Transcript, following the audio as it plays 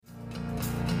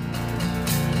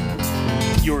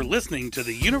You're listening to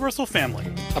the Universal Family,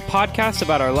 a podcast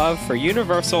about our love for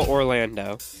Universal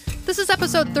Orlando. This is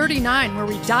episode 39, where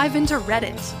we dive into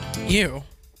Reddit.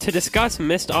 To discuss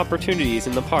missed opportunities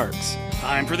in the parks.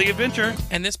 Time for the adventure.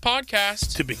 And this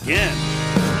podcast to begin.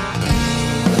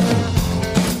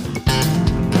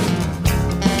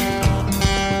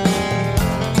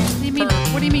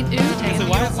 What do you mean, ooh, Taylor?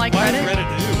 You don't like Reddit? Reddit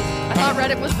I thought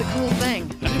Reddit was the cool thing.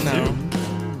 No.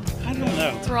 I don't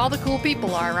know. That's where all the cool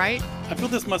people are, right? I feel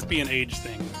this must be an age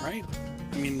thing, right?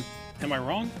 I mean, am I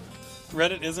wrong?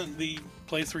 Reddit isn't the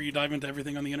place where you dive into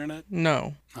everything on the internet?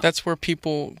 No. That's where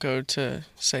people go to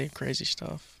say crazy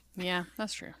stuff. Yeah,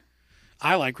 that's true.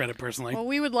 I like Reddit personally. Well,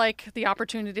 we would like the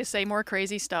opportunity to say more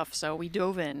crazy stuff, so we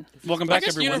dove in. Welcome back, I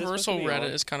guess everyone. Universal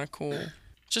Reddit is kind of cool.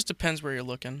 Just depends where you're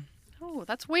looking. Oh,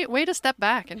 that's way to step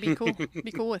back and be cool.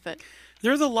 Be cool with it.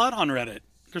 There's a lot on Reddit.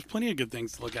 There's plenty of good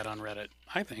things to look at on Reddit,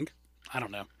 I think. I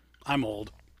don't know. I'm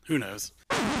old. Who knows?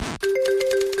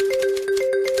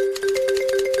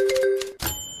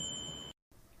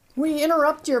 We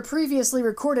interrupt your previously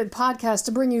recorded podcast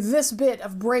to bring you this bit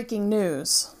of breaking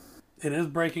news. It is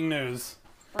breaking news.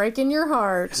 Breaking your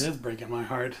heart. It is breaking my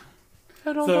heart.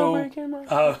 I don't know breaking my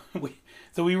heart.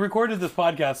 We recorded this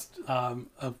podcast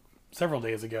several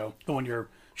days ago. The one you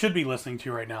should be listening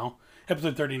to right now.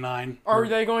 Episode 39. Are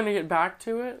they going to get back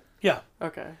to it? Yeah.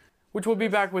 Okay. Which will be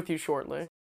back with you shortly.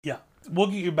 Yeah. We'll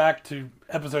get you baback to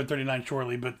episode 39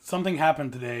 shortly, but something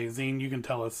happened today, Zine, you can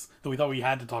tell us, that we thought we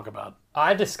had to talk about.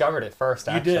 I discovered it first,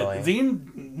 actually. You did.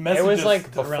 Zine messaged it was us like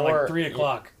before, around 3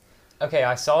 o'clock. Okay,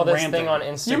 I saw this Ranting. thing on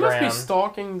Instagram. You must be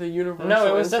stalking the Universal No,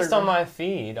 it was just Instagram. on my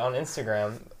feed on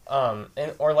Instagram.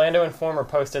 And Orlando Informer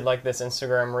posted like this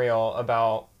Instagram reel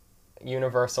about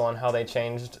Universal and how they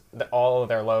changed all of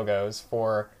their logos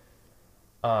for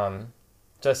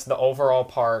just the overall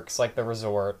parks, like the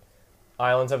resort,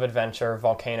 Islands of Adventure,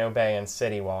 Volcano Bay, and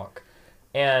City Walk.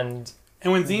 And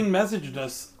when Zine messaged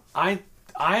us, I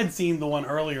had seen the one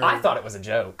earlier. I thought it was a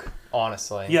joke,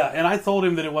 honestly. Yeah, and I told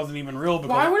him that it wasn't even real. Because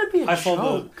Why would it be a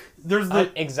joke?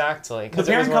 Exactly. The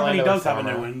parent company does have a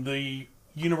new one, the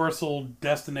Universal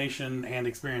Destination and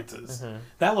Experiences. Mm-hmm.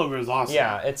 That logo is awesome.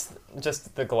 Yeah, it's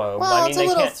just the globe. Well, it's a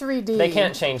little 3D. They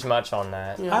can't change much on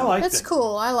that. Yeah. I like it. It's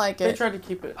cool. I like They it. tried to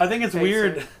keep it. I think it's basic.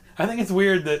 weird. I think it's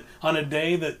weird that on a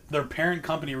day that their parent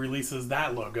company releases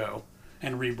that logo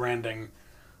and rebranding,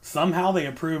 somehow they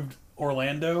approved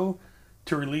Orlando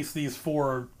to release these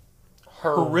four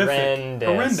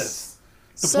horrendous,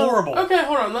 deplorable. Okay,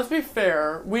 hold on. Let's be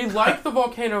fair. We like the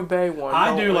Volcano Bay one.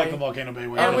 I do like the Volcano Bay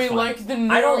one. And we fun. like the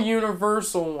new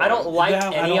Universal one. I don't like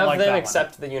any of them one.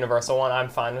 except the Universal one. I'm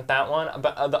fine with that one.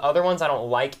 But the other ones, I don't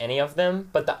like any of them.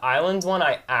 But the Islands one,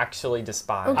 I actually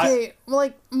despise. Okay,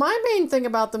 my main thing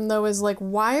about them, though, is,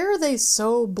 why are they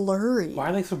so blurry? Why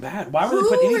are they so bad? Why would they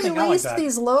put anything out like released that?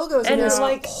 these logos And in this,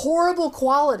 it's horrible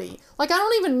quality? I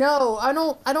don't even know. I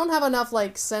don't have enough,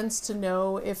 sense to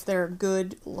know if they're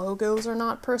good logos or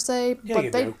not, per se. Yeah, but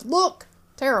you they do. look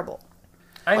terrible.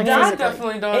 I That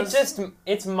definitely does.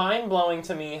 It's mind-blowing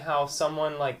to me how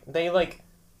someone, they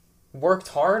worked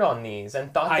hard on these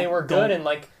and thought they were good and,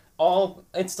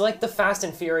 it's like the Fast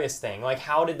and Furious thing.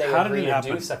 How did they agree to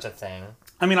do such a thing?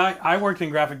 I mean, I worked in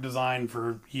graphic design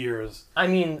for years. I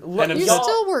mean, look, You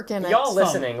still work in it. Y'all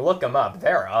listening, look them up.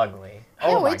 They're ugly. Yeah,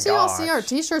 Oh my wait till y'all see our gosh.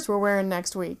 t-shirts we're wearing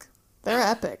next week. They're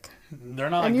epic. They're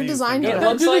not And like you these. designed They're it. good.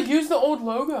 looks Do like- they use the old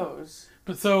logos?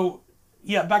 But so,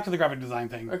 yeah, back to the graphic design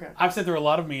thing. Okay. I've sat through a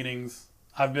lot of meetings.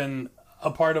 I've been a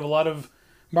part of a lot of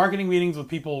marketing meetings with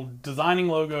people designing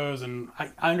logos, and I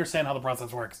understand how the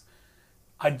process works.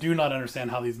 I do not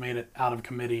understand how these made it out of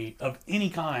committee of any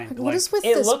kind. What is with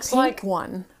it this looks pink like-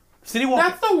 one? City Walk?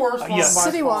 That's the worst one. yeah. by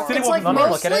City Walk. far. It's Walk, let me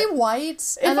look at mostly it. white,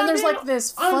 If and then I there's mean,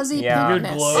 this I'm- fuzzy Yeah. Weird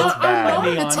pinkness. glow. It's bad. I'm Like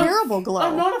A neon. terrible glow.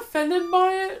 I'm not offended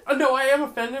by it. No, I am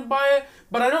offended by it,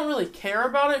 but I don't really care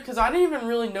about it because I didn't even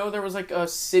really know there was a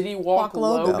City Walk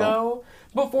logo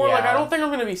before. Yeah. I don't think I'm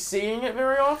going to be seeing it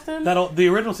very often. The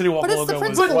original City Walk But it's the logo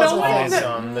was principle But of awesome. knowing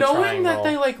awesome, the that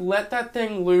they triangle. let that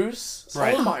thing loose,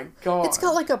 Right. oh my god! It's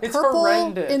got a It's purple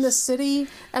horrendous. in the city,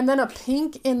 and then a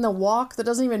pink in the walk that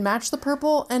doesn't even match the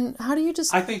purple. And how do you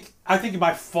just? I think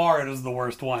by far it is the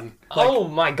worst one. Oh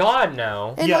my god,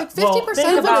 no. and yeah, 50% think of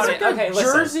it about is it. Okay, listen.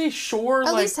 Jersey Shore,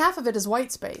 at least half of it is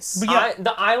white space. But yeah,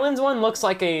 The Islands one looks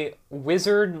like a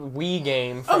Wizard Wii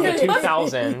game from Okay, the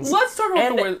 2000s. Let's talk about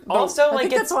and the also, I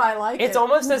think that's why I like it's it.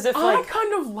 almost as if, I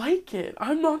kind of like it.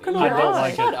 I'm not gonna I lie. don't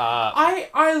like shut it. up.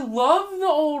 I love the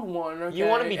old one. Okay? You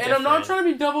wanna be and I'm not different. trying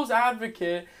to be devil's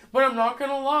advocate, But I'm not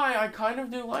gonna lie, I kind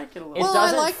of do like it a It little. Well, I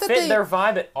doesn't like that fit they- their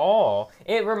vibe at all.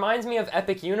 It reminds me of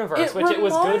Epic Universe, which it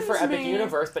was good for Epic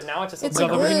Universe, but now it just looks It's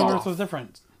like a a good- The ripoff. universe was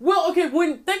different. Well, okay,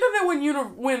 think of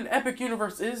it when Epic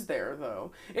Universe is there,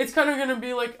 though. It's kind of gonna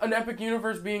be like an Epic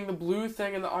Universe being the blue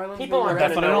thing and the islands People being aren't the gonna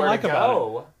That's what I know don't where like to about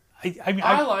go.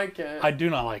 I like it. I do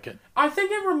not like it. I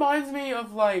think it reminds me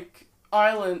of like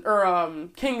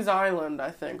King's Island.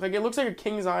 I think like it looks like a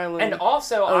King's Island. And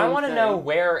also, I want to thing. know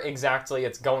where exactly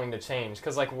it's going to change,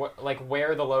 because like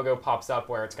where the logo pops up,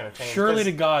 where it's going to change. Surely 'Cause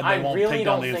to God, they I won't really take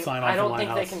down don't the think, sign off I the don't think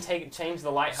they lighthouse. can change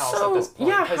the lighthouse So, at this point,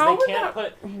 yeah, because how they would can't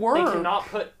that put work? they cannot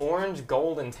put orange,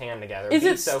 gold, and tan together. Is Be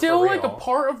it so still for like a real.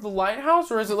 part of the lighthouse,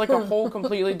 or is it like a whole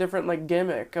completely different like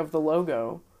gimmick of the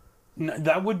logo? No,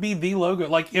 that would be the logo.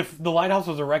 Like, if the lighthouse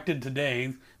was erected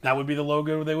today, that would be the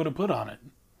logo they would have put on it,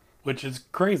 which is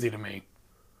crazy to me.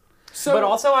 So, But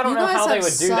also, I don't You know guys how they have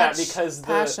would do that, such because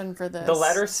passion for this. the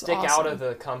letters stick It's out awesome. of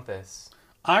the compass.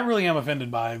 I really am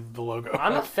offended by the logo.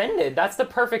 I'm offended. That's the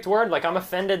perfect word. Like, I'm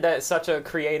offended that such a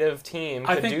creative team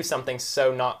I could think- do something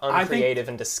so not I think- uncreative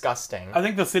and disgusting. I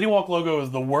think the City Walk logo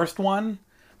is the worst one,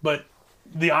 but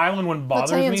the island one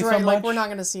bothers me Mattean's so right, much. like we're not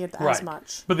going to see it as Right.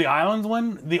 much. But the islands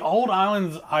one, the old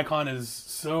islands icon is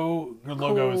so, the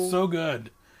logo Cool. is so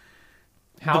good.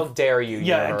 How dare you,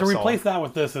 Yeah, Universal. to replace that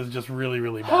with this is just really,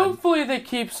 really bad. hopefully they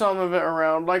keep some of it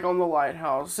around, like on the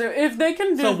lighthouse. If they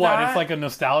can do So what? that, It's like a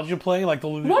nostalgia play, like the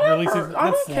whatever. releases. I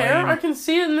don't That's care. lame. I can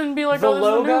see it and then be like, the oh, this is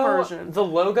a new logo, version. the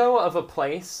logo of a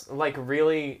place, like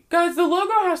really, Guys, the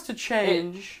logo has to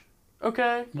change.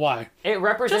 Okay. Why? it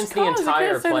represents Just the 'cause, it entire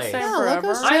can't stay the place. same Yeah, forever.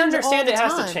 logos I change understand all it the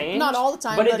has to time. change. Not all the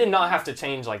time, but it did not have to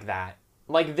change like that.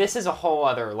 Like, this is a whole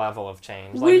other level of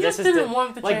change. Like, We this just is didn't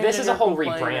want the like change this and is a you're whole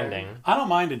complaining. rebranding. I don't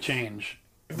mind a change.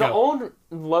 The Go. old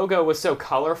logo was so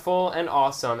colorful and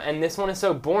awesome, and this one is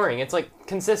so boring. It's like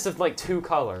consists of like 2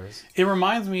 colors. It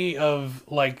reminds me of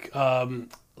like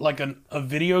a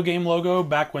video game logo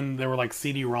back when there were like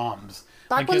CD-ROMs.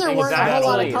 Back Like when there weren't a exactly. whole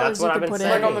lot of That's colors you what I've could been put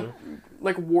saying. Like in. on the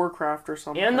like Warcraft or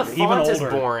something. And the Even font is older.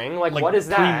 boring. Like what is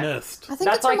that? Pre-mist. I think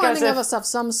That's it's like reminding as of if- us of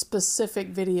some specific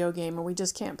video game, and we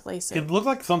just can't place it. It looked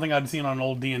like something I'd seen on an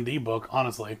old D&D book,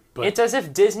 honestly. But It's as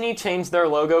if Disney changed their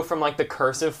logo from like the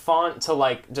cursive font to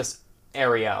like just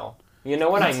Arial. You know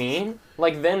what I mean?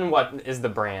 Like, then what is the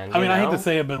brand? I mean, you I hate know? to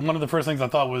say it, but one of the first things I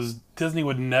thought was Disney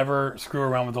would never screw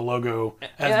around with the logo as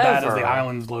bad as Ever. the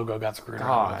Islands logo got screwed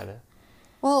around with. God.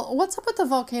 Well, what's up with the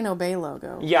Volcano Bay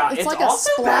logo? Yeah, it's it's like a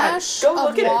also bad. splash Go look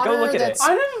of at it. Go water look at it. that's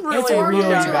I didn't really. formed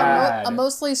really into bad. a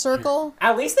mostly circle.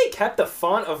 At least they kept the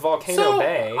font of Volcano So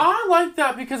Bay. I like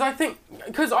that because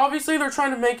because obviously they're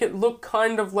trying to make it look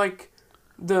kind of like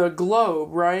the globe,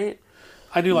 right?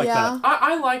 I do like Yeah. that.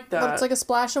 I like that. But it's like a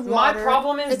splash of My water.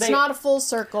 problem is it's they- not a full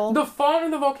circle. the font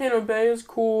in the Volcano Bay is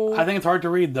cool. I think it's hard to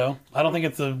read, though. I don't think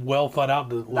it's a well thought out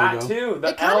logo. that too. The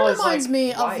It kind L of is reminds like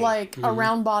me white. of like a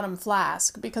round bottom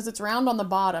flask because it's round on the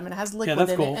bottom and it has liquid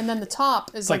that's in cool. it, and then the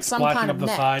top is like like some splashing kind up of the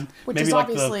neck, side. which Maybe is like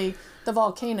the- obviously the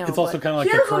volcano. It's also but- kind of like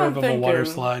Here's the what I'm curve of a thinking, water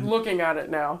slide. looking at it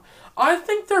now. I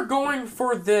think they're going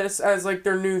for this as like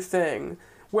their new thing,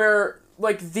 where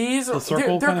like these are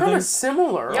circle they're kind of kind thing? of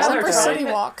similar. Yeah, Except aren't for they? City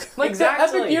Walk. Like Exactly.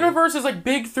 the Epic Universe is like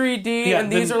big 3D, Yeah,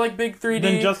 and these then- are like big 3D.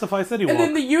 Then justify City Walk. and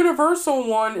then the Universal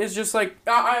one is just like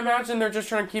I imagine they're just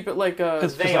trying to keep it like a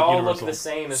It's They just like all Universal. look the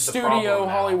same as the studio problem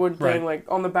now. Hollywood thing, Right. like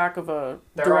on the back of a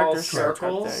They're all director's cut type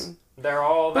circles. thing. They're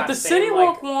all But that the same, City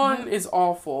Walk like, one is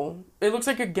awful. It looks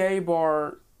like a gay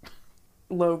bar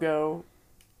logo.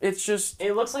 It's just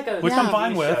It looks like a Which I'm TV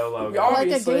fine with. show logo. Yeah, Like a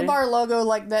obviously. gay bar logo,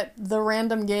 like that the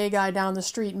random gay guy down the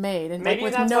street made, and Maybe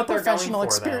like with that's no what they're going professional for,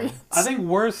 experience. I think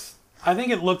worse. I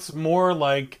think it looks more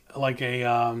like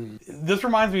a. This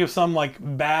reminds me of some like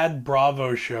bad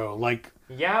Bravo show, like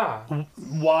Yeah.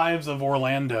 Wives of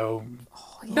Orlando.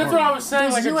 that's what I was saying,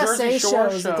 Those like a USA Jersey Shore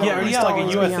shows show. that Yeah, Oh, yeah, like a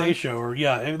always USA be on. show, or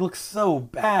yeah, it looks so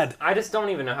bad. I just don't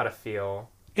even know how to feel.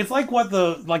 It's like what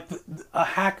a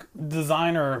hack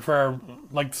designer for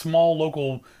like small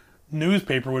local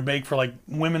newspaper would make for like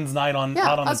women's night on Yeah,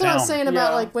 out on that's the what town. I was saying about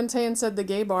Yeah. like when Tayan said the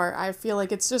gay bar. I feel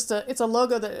like it's just it's a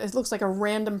logo that it looks like a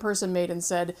random person made and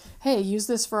said, "Hey, use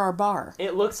this for our bar."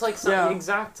 It looks like something Yeah.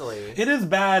 exactly. It is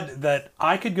bad that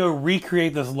I could go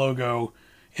recreate this logo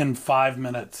in 5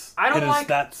 minutes. I don't it is like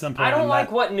that simple. I don't and like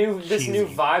that what this new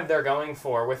cheesy. vibe they're going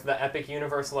for with the Epic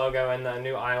Universe logo and the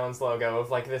new Islands logo of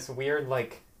like this weird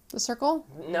like The circle.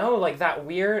 no, like that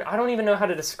weird. I don't even know how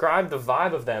to describe the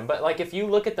vibe of them, but like if you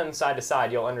look at them side to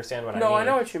side, you'll understand what I mean. No, I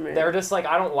know what you mean. They're just like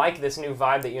I don't like this new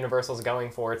vibe that Universal's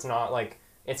going for. It's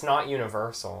not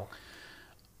Universal.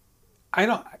 I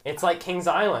don't. It's like Kings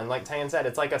Island, like Tan said.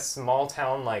 It's like a small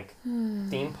town like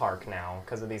theme park now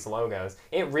because of these logos.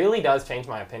 It really does change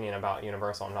my opinion about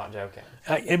Universal. I'm not joking.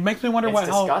 It makes me wonder It's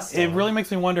how. disgusting. It really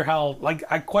makes me wonder how. Like,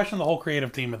 I question the whole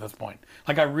creative team at this point.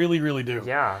 Like, I really, really do.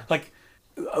 Yeah. Like,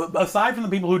 aside from the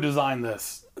people who designed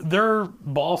this, their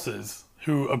bosses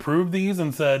who approved these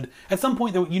and said at some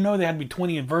point that they had to be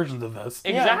 20 versions of this.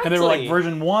 Exactly. And they were like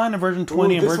version 1 and version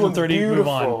 20 and version 30 move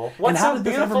on. What's and how so did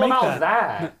this ever beautiful make about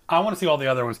that? I want to see all the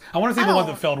other ones. I want to see the ones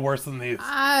that failed worse than these.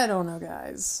 I don't know,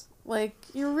 guys. Like,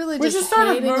 you're really We just should start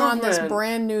a hating on this movement.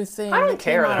 brand new thing. I don't that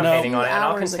care came that out I'm a hating few on it, and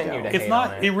I'll hours continue ago. to It's hate not.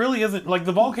 on it. It really isn't. Like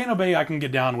the Volcano Bay, I can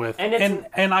get down with, And it's-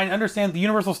 and I understand the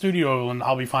Universal Studio, and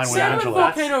I'll be fine with Same with eventually.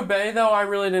 Volcano Bay, though. I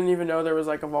really didn't even know there was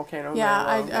like a Volcano Yeah, Bay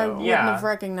I logo. wouldn't Yeah. have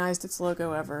recognized its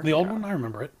logo ever. The old one, I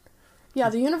remember it. Yeah,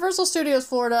 the Universal Studios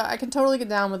Florida, I can totally get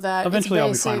down with that. Eventually, it's I'll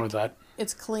be basic, fine with that.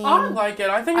 It's clean. I like it.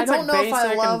 I think I it's don't like know if basic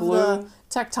I love and blue. the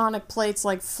tectonic plates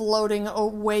like floating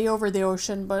way over the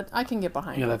ocean, but I can get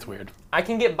behind Yeah, it. that's weird. I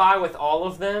can get by with all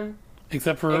of them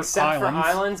Except for except islands. for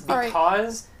islands All right.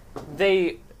 because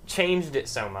they changed it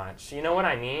so much. You know what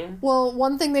I mean? Well,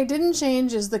 one thing they didn't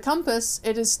change is the compass.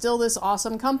 It is still this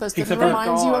awesome compass that Except for-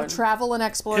 reminds you God. of travel and It is.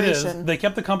 exploration. They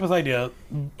kept the compass idea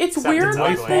It's Except weird it's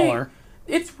way that ugly. they, smaller.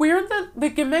 it's weird that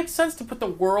like, it makes sense to put the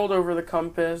world over the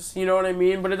compass, you know what I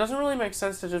mean? But it doesn't really make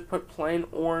sense to just put plain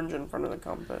orange in front of the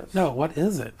compass. No, what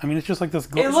is it? I mean, it's just like this.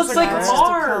 It looks like just a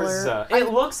Mars. color.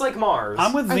 It looks like Mars.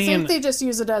 I'm with I Zine. think they just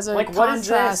use it as a Like, what is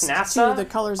this, contrast NASA? to the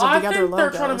colors of I the other think they're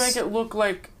logos. trying to make it look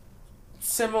like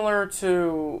similar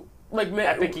to like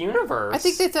Epic Universe. I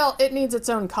think they felt it needs its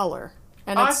own color,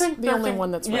 and I it's think the they're only think-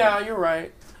 one that's right. Yeah, you're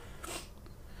right.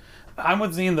 I'm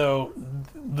with Zine though.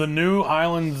 The new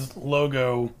Islands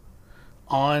logo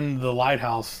on the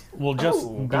lighthouse will just Oh,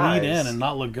 bleed guys. in and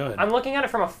not look good. I'm looking at it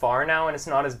from afar now, and it's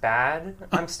not as bad.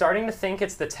 I'm starting to think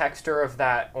it's the texture of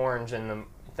that orange in the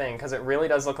thing, because it really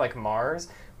does look like Mars.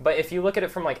 But if you look at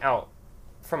it from like out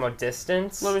from a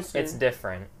distance, Let me see. it's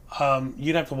different.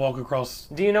 You'd have to walk across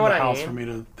Do you know the what I house mean? for me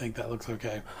to think that looks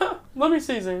okay. Let me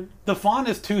see, Zane. The font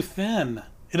is too thin.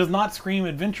 It does not scream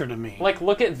adventure to me. Like,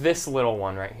 look at this little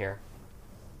one right here.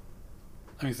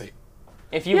 Let me see.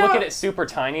 If you look Yeah. at it super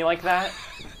tiny like that,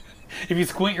 If you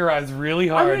squint your eyes really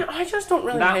I hard. mean, I just don't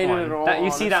really that hate one, it at all. that you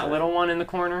see that honestly. little one in the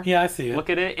corner. Yeah, I see it. Look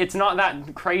at it. It's not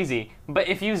that crazy. But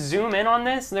if you zoom in on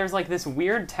this, there's like this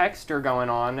weird texture going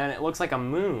on, and it looks like a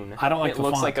moon. I don't like it the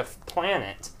looks font. like a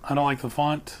planet. I don't like the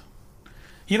font.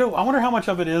 You know, I wonder how much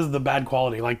of it is the bad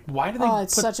quality. Like, why do they Oh,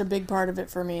 it's put... such a big part of it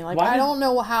for me. Like, Why I did- don't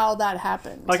know how that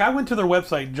happened. Like, I went to their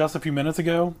website just a few minutes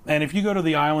ago, and if you go to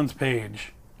the Islands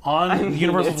page on I mean,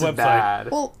 Universal's it's website,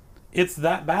 bad. well, it's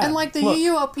that bad. and like the Look,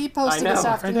 UUOP posted I know. this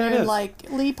Right there it afternoon, is. like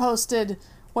Lee posted,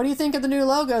 "What do you think of the new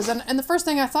logos?" And the first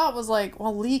thing I thought was like,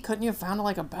 "Well, Lee, couldn't you have found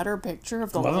like a better picture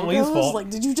of the Wasn't logos? Lee's fault. Like,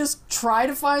 did you just try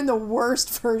to find the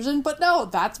worst version?" But no,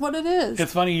 that's what it is.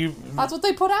 It's funny, That's what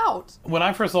they put out. when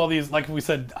I first saw these, like we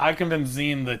said, I convinced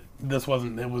Zine that this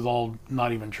wasn't, it was all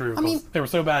not even true. I mean- 'cause they were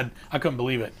so bad, I couldn't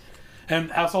believe it. And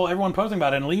I saw everyone posting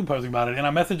about it, and Lee posting about it, and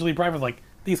I messaged Lee Private, was like,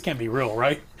 these can't be real,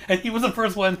 right? And he was the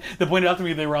first one that pointed out to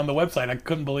me they were on the website. I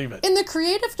couldn't believe it. In the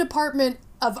creative department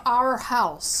of our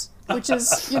house, which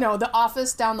is, the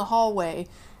office down the hallway,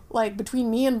 like between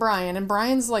me and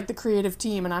Brian's like the creative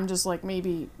team, and I'm just like,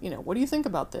 maybe, what do you think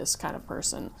about this kind of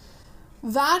person?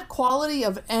 That quality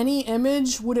of any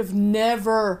image would have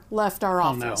never left our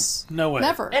Oh, no. office. No way.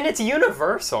 Never. And it's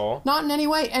universal. Not in any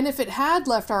way. And if it had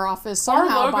left our office Our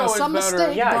somehow logo by is some better.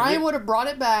 mistake, Yeah, Brian you- would have brought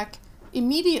it back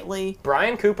immediately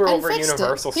Brian Cooper and over fixed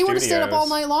Universal it. He would have stayed up all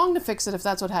Studios. night long to fix it if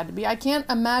that's what had to be. I can't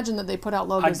imagine that they put out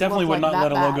logos I definitely that would look not like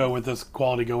let a that logo bad. with this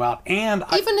quality go out. And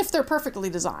Even if they're perfectly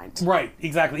designed. right,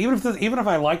 exactly. Even if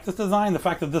I like this design, the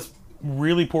fact that this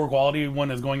really poor quality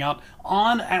one is going out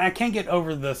on, and I can't get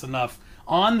over this enough,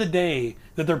 on the day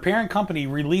that their parent company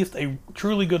released a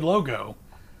truly good logo,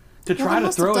 to try they to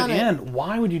must have throw it done it. in.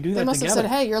 Why would you do They that must together? have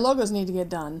said, hey, your logos need to get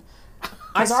done.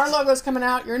 Because our logo's coming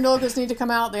out, your logos need to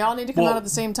come out, they all need to come out at the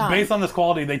same time. Based on this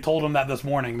quality, they told them that this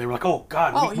morning. They were like, "Oh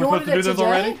God, Oh, we're you supposed wanted to do it this today?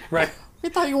 already?" Right? We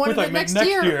thought you We wanted thought it maybe next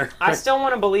year. I still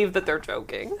want to believe that they're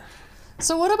joking.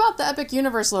 So what about the Epic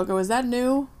Universe logo? Is that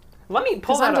new? Let me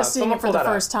pull Because that I'm up. just seeing Someone it for pull the that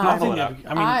up. first I time. think Pull it up.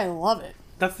 I mean, love it.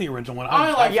 that's the original one.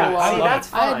 I like Yeah, the one. see, love that's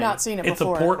it. fine. I had not seen it It's a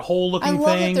before. porthole I looking love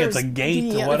that thing. It's a there's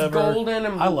gate the- or whatever. golden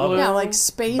and I love blue. it. Yeah, like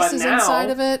space But is now- inside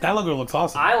of it. That logo looks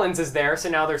awesome. Islands is there, so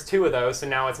now there's two of those, so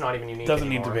now it's not even unique Doesn't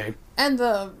need anymore. to be. And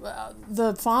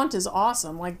the font is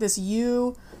awesome. Like this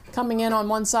U coming in on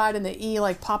one side and the E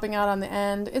like popping out on the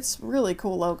end. It's really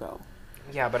cool logo.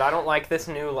 Yeah, but I don't like this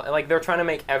new... Like, they're trying to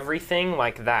make everything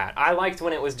like that. I liked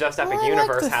when it was just Epic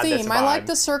Universe had this vibe. I like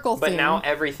the circle theme. But now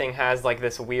everything has, like,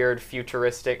 this weird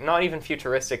futuristic... Not even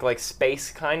futuristic, like,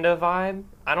 space kind of vibe.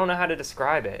 I don't know how to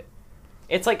describe it.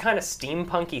 It's, like, kind of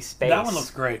steampunky space. That one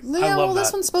looks great. Yeah, well,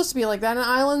 this one's supposed to be like that, and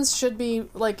islands should be,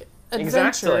 like,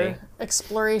 adventure,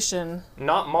 exploration.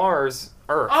 Not Mars,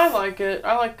 Earth. I like it.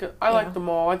 I like them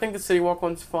all. I think the City Walk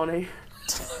one's funny.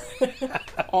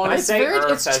 Honestly,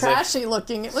 it's trashy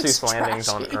looking. It looks Seuss Landing's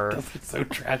trashy. on Earth. It's so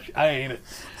trashy. I hate it.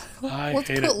 Let's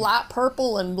put light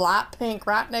purple and light pink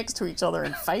right next to each other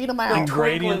and fade them out. And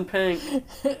gradient pink.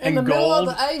 In the middle of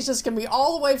the A is just going to be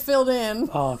all the way filled in.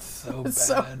 Oh, it's so bad. It's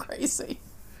so crazy.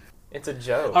 It's a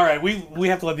joke. All right, we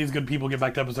have to let these good people get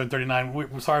back to episode 39.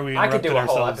 We're sorry we interrupted I could do a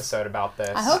whole ourselves. episode about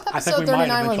this. I hope episode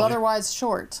 39 was otherwise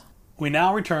short. We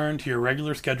now return to your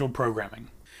regular scheduled programming.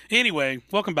 Anyway,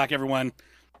 welcome back, everyone.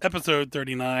 Episode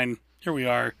 39. Here we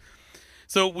are.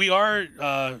 So we are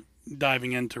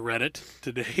diving into Reddit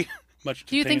today. Much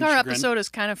Do you think our episode is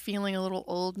kind of feeling a little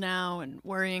old now and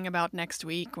worrying about next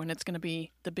week when it's going to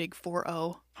be the big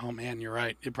 4-0? Oh, man, you're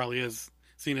right. It probably is.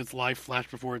 Seeing its life flash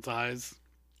before its eyes.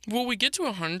 Will we get to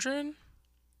 100?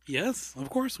 Yes, of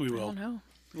course we will. I don't know.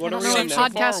 What I are don't we know on if now?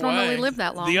 podcasts normally live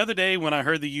that long. The other day when I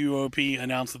heard the UOP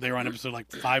announce that they were on episode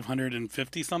like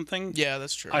 550 something. Yeah,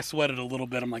 that's true. I sweated a little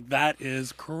bit. I'm like, that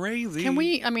is crazy. Can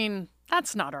we, I mean,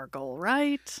 that's not our goal,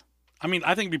 right? I mean,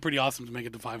 I think it'd be pretty awesome to make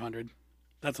it to 500.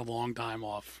 That's a long time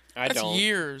off. That's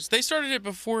years. They started it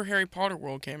before Harry Potter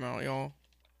World came out, y'all.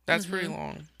 That's pretty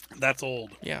long. That's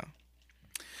old. Yeah.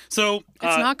 So It's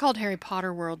not called Harry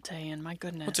Potter World, Tayan. My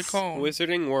goodness. What's it called?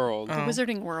 Wizarding World. The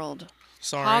Wizarding World.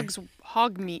 Sorry.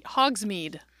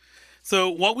 Hogsmeade. So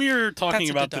what we are talking That's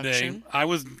a about today, deduction.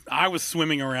 I was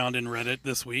swimming around in Reddit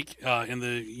this week in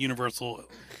the Universal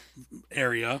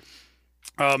area.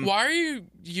 Why are you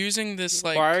using this,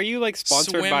 like... Why are you, like,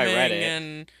 sponsored by swimming Reddit?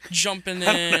 and jumping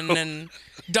in and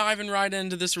diving right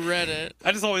into this Reddit?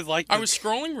 I just always liked it. I was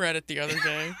scrolling Reddit the other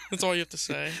day. That's all you have to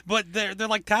say. But their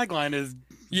like tagline is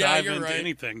Yeah, dive you're into right.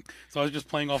 anything. So I was just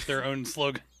playing off their own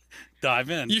slogan, dive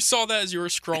in. You saw that as you were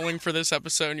scrolling for this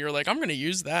episode, and you were like, I'm going to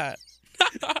use that.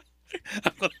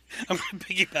 I'm going to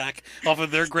piggyback off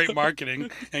of their great marketing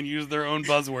and use their own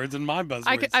buzzwords and my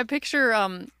buzzwords. I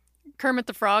picture Kermit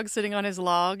the Frog sitting on his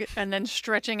log and then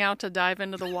stretching out to dive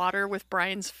into the water with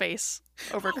Brian's face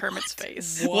over Kermit's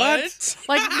face. What?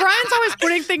 Like, Brian's always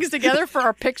putting things together for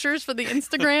our pictures for the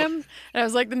Instagram. And I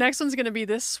was like, the next one's going to be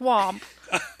this swamp.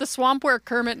 The swamp where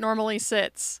Kermit normally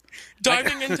sits.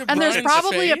 Diving into And there's Brian's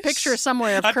probably face? a picture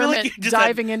somewhere of I feel like Kermit you just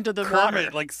diving had into the Kermit,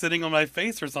 water. like sitting on my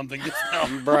face or something. Just now.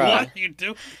 Bruh. What are you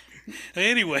doing?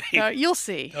 Anyway. You'll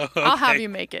see. Oh, I'll have okay. you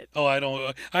make it. Oh, I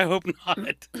hope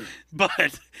not.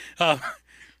 But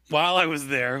while I was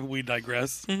there, we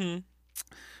digress. Mm-hmm.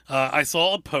 I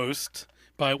saw a post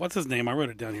by, what's his name? I wrote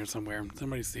it down here somewhere.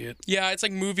 Somebody see it? Yeah, it's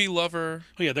like Movie Lover.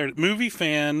 Oh, yeah, there. Movie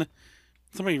fan.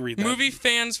 Somebody read that. Movie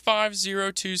Fans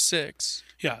 5026.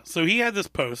 Yeah, so he had this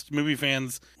post, Movie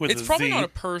Fans with It's a probably Z. not a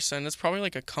person. It's probably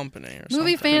like a company or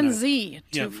Movie something. Fan Z.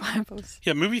 Yeah. 250.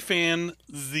 Yeah, Movie Fan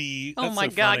Z. Oh That's my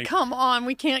so God! funny. Come on,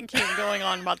 we can't keep going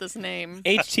on about this name.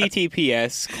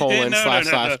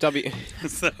 https://w.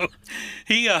 So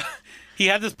he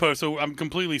had this post, so I'm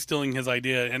completely stealing his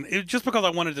idea, and it, just because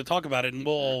I wanted to talk about it, and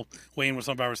we'll all weigh in with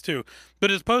some of ours too. But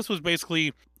his post was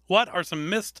basically, what are some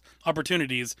missed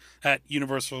opportunities at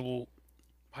Universal?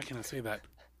 Why can't I say that?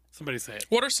 Somebody say it.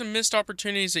 What are some missed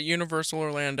opportunities at Universal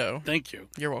Orlando? Thank you.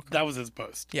 You're welcome. That was his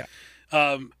post. Yeah.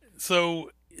 So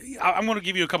I'm going to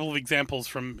give you a couple of examples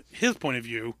from his point of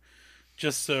view,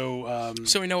 just so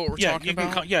So we know what we're talking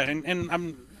about?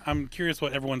 and I'm curious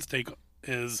what everyone's take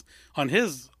is on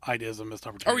his ideas of missed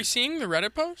opportunities. Are we seeing the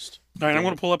Reddit post? All right, I'm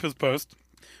going to pull up his post.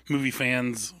 Movie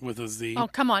Fans with a Z. Oh,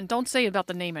 come on! Don't say about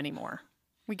the name anymore.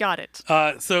 We got it.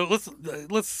 So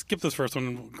let's skip this first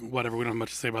one. Whatever, we don't have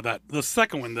much to say about that. The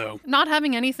second one, though, Not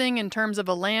having anything in terms of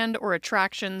a land or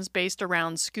attractions based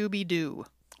around Scooby Doo.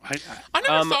 I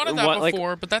never thought of that what, like-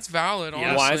 before, but that's valid,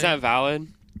 honestly. Why is that valid?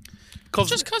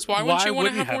 Just because. Why wouldn't you want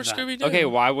to have more that? Scooby-Doo? Okay,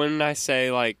 why wouldn't I say,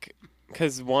 like...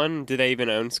 Because, one, do they even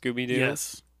own Scooby-Doo?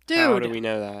 Yes. How do Dude, we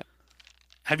know that?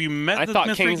 Have you met I the thought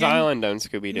Mystery Kings Gang? Island owned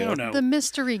Scooby-Doo. No. the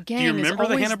mystery gang Do you remember is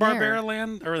the always Hanna-Barbera there.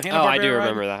 land or the Hanna-Barbera Oh, I do ride?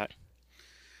 remember that.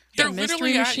 They're The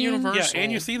literally Mystery at Machine? Universal. Yeah,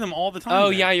 and you see them all the time. Oh,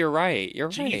 there. yeah, you're right. You're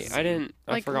Jeez. right. I didn't...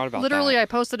 I forgot about literally, that. I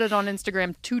posted it on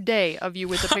Instagram today of you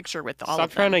with a picture with all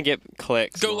Stop of trying them. to get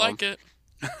clicks, Go Mom. like it.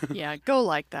 Yeah, go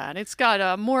like that. It's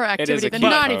got more activity a than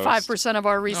cute 95% of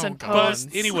our recent Oh, God. posts.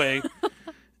 But anyway,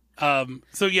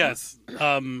 so yes,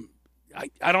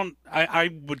 I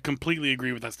would completely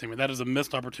agree with that statement. That is a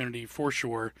missed opportunity for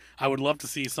sure. I would love to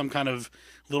see some kind of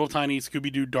little tiny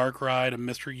Scooby-Doo dark ride, a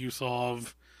mystery you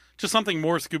solve, just something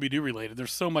more Scooby-Doo related.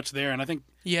 There's so much there, and I think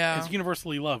it's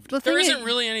universally loved. There isn't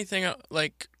really anything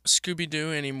like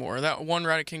Scooby-Doo anymore. That one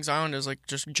ride at Kings Island is like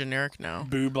just generic now.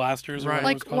 Boo Blasters, right?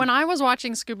 Like when I was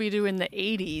watching Scooby-Doo in the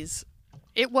 80s,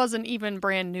 it wasn't even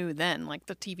brand new then, like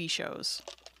the TV shows.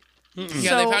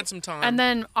 Yeah, they've had some time. And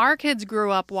then our kids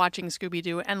grew up watching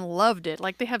Scooby-Doo and loved it.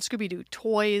 Like they have Scooby-Doo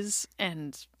toys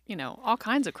and, all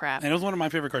kinds of crap. And it was one of my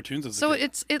favorite cartoons as a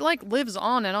kid. So it like lives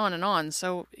on and on and on.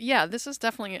 So yeah, this is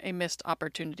definitely a missed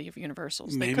opportunity of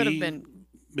Universal's. They could have been.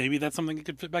 Maybe that's something that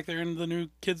could fit back there in the new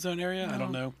Kids Zone area. I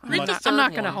don't know. I'm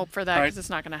not going to hope for that because it's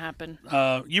not going to happen.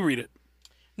 You read it.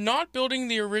 Not building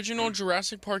the original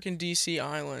Jurassic Park in DC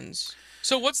Islands.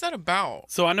 So what's that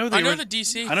about? So I know the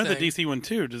DC. I know the DC one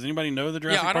too. Does anybody know the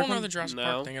Jurassic Park? Yeah, I don't know one? the Jurassic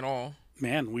Park thing at all.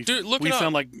 Man, we look it up.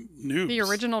 sound like noobs. The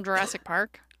original Jurassic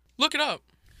Park? Look it up.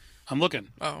 I'm looking.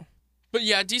 Oh. But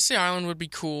yeah, DC Island would be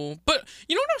cool. But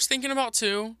you know what I was thinking about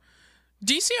too?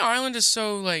 DC Island is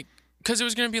so like, because it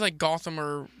was going to be like Gotham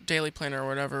or Daily Planet or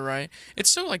whatever, right? It's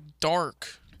so like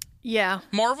dark. Yeah.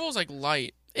 Marvel's like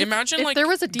light. Imagine if like there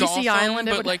was a DC Gotham, Island,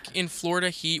 but like in Florida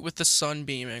heat with the sun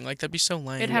beaming. Like that'd be so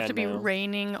lame. It'd have to be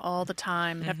raining all the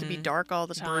time. It'd have to be dark all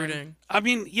the time. Brooding. I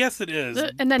mean, yes, it is.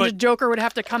 And then the Joker would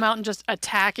have to come out and just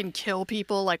attack and kill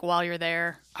people like while you're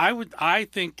there. I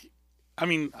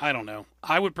don't know.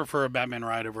 I would prefer a Batman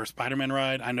ride over a Spider-Man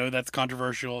ride. I know that's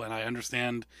controversial, and I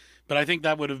understand, but I think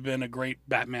that would have been a great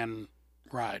Batman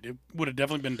ride. It would have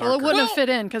definitely been darker. Well, it wouldn't have fit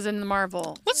in because in the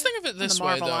Marvel. Let's think of it this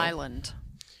way, though. The Marvel Island.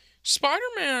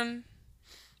 Spider-Man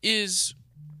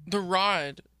the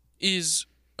ride is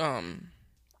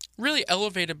really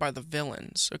elevated by the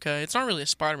villains, okay? It's not really a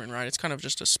Spider-Man ride. It's kind of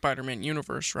just a Spider-Man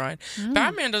universe ride.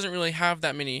 Batman doesn't really have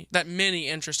that many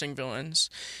interesting villains.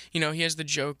 He has the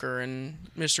Joker and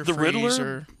Mr. The Freeze.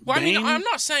 Riddler? Well, I mean, Bane? I'm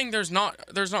not saying there's not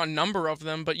a number of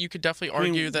them, but you could definitely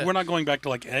argue that we're not going back to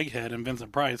like Egghead and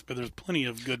Vincent Price, but there's plenty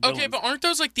of good villains. Okay, but aren't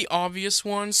those like the obvious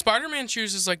ones? Spider-Man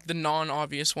chooses like the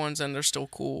non-obvious ones, and they're still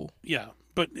cool. Yeah,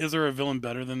 but is there a villain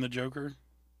better than the Joker?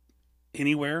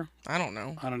 Anywhere? I don't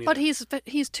know. I don't either. But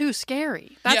he's too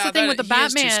scary. That's the thing with the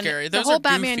Batman. He is too scary. The whole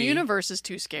Batman universe is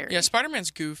too scary. Yeah,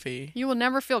 Spider-Man's goofy. You will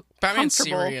never feel Batman's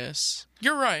comfortable. serious.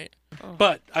 You're right.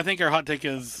 But I think our hot take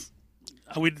is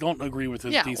we don't agree with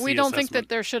his DC we don't assessment. think that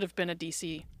there should have been a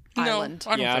DC Island.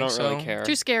 I don't think really care.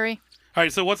 Too scary. All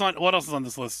right, so what else is on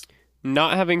this list?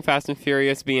 Not having Fast and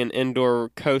Furious be an indoor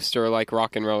coaster like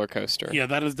Rock and Roller Coaster. Yeah,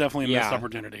 that is definitely a missed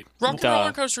opportunity. Rock and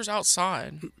Roller Coaster's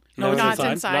outside. No, it's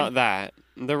inside. Not that.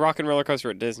 The Rock and Roller Coaster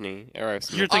at Disney.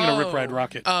 Aerosmith. You're thinking of Rip Ride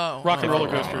Rocket. Oh. Rock and Roller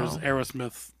Coaster is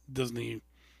Aerosmith Disney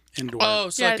indoor. Oh,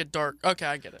 so like a dark... Okay,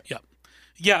 I get it. Yeah.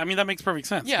 Yeah, I mean, that makes perfect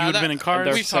sense. Yeah, you would have been in cars.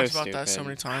 They're We've so talked about that so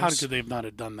many times. How could they have not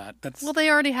have done that? Well, they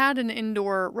already had an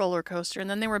indoor roller coaster, and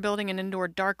then they were building an indoor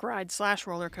dark ride /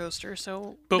 roller coaster.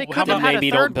 So they could have had maybe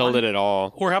a third don't build one. it at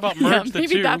all? Or how about merge the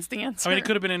maybe two? that's the answer. I mean, it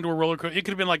could have been indoor roller coaster. It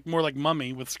could have been like more like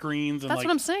Mummy with screens and That's like.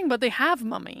 what I'm saying, but they have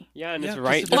Mummy. Yeah, and it's Yeah,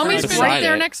 right just a different Mummy's beside right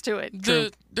there it. next to it.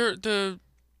 The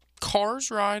Cars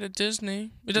ride at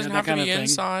Disney. It doesn't have to be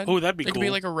inside. Oh, that'd be It cool. could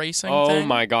be like a racing Oh thing.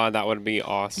 my god, that would be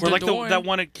awesome. Or like Doy. that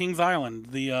one at Kings Island,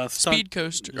 the Speed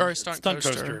coaster or stunt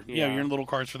coaster. Yeah, Yeah. you're in little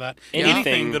cars for that.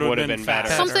 Anything that would have been better.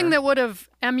 fast. Something that would have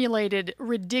emulated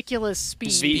ridiculous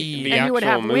speed. The and you would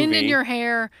actual have wind in movie. your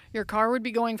hair, your car would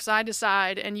be going side to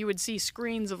side, and you would see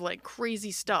screens of like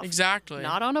crazy stuff. Exactly.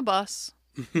 Not on a bus.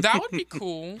 That would be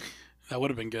cool. That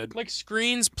would have been good. Like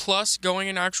screens plus going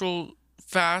in actual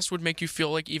fast would make you feel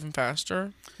like even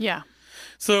faster. Yeah.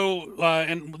 So,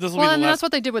 and this will Well, be and the that's last.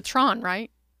 what they did with Tron,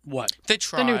 right? What? They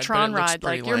tried. The new but Tron it looks ride.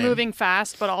 pretty Like, you're lame. moving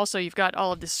fast, but also you've got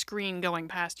all of this screen going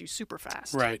past you super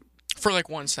fast. Right. for like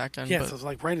 1 second. Yes, but it was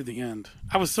like right at the end.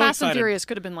 I was so Fast and excited. Furious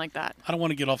could have been like that. I don't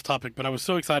want to get off topic, but I was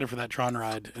so excited for that Tron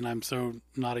ride, and I'm so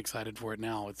not excited for it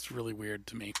now. It's really weird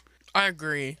to me. I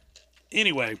agree.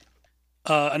 Anyway,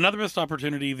 another missed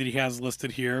opportunity that he has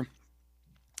listed here,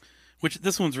 which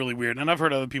this one's really weird, and I've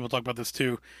heard other people talk about this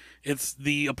too. It's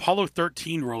the Apollo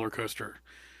 13 roller coaster.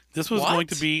 This was going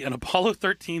to be an Apollo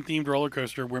 13 themed roller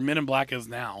coaster where Men in Black is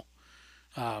now.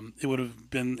 It would have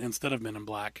been instead of Men in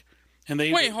Black. And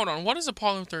Wait, hold on. What is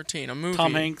Apollo 13? A movie?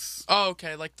 Tom Hanks. Oh,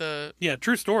 okay. Like the... Yeah,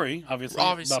 true story, obviously.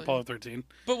 Obviously. About Apollo 13.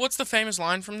 But what's the famous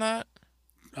line from that?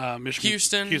 Michigan,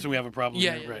 Houston, we have a problem.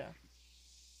 Yeah, right. yeah. I That's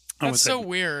almost so said-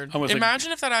 weird. I almost said-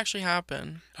 Imagine if that actually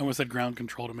happened. I almost said ground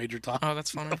control to Major Tom. Oh,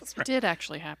 that's funny. It did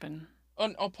actually happen.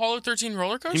 An Apollo 13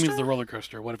 roller coaster? He means the roller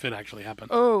coaster. What if it actually happened?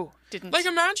 Oh, didn't. Like,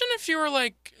 imagine if you were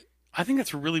like I think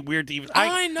that's really weird to even.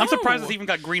 I know. I'm surprised it's even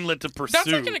got greenlit to pursue. That's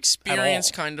like an experience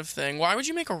at all. kind of thing. Why would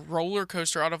you make a roller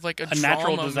coaster out of like a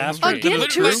natural drama disaster? movie? Again,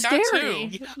 That's too true.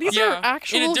 scary. These are in a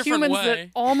actual different humans way. that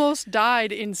almost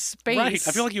died in space. Right.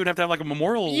 I feel like you would have to have like a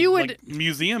memorial,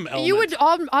 museum element. You would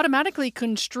automatically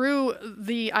construe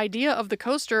the idea of the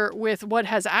coaster with what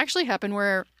has actually happened,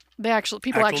 where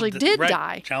people actually did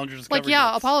die. Challenger discovered Like,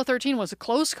 yeah, deaths. Apollo 13 was a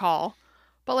close call,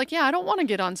 but like, yeah, I don't want to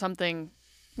get on something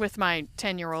with my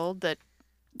 10-year-old that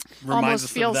Reminds almost us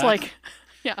of feels that. like,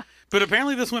 yeah. But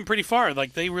apparently this went pretty far.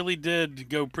 Like, they really did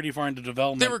go pretty far into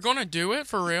development. They were going to do it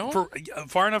for real?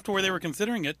 Far enough to where they were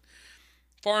considering it.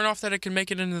 Far enough that it could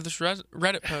make it into this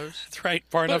Reddit post. That's right.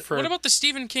 Far enough for. What about the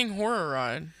Stephen King horror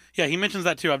ride? Yeah, he mentions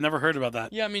that too. I've never heard about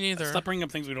that. Yeah, me neither. Stop bringing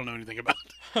up things we don't know anything about.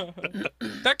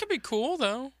 That could be cool,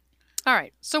 though. All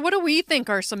right. So, what do we think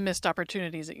are some missed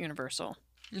opportunities at Universal?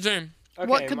 Zane.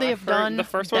 What could they have done The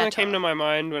first one that better? came to my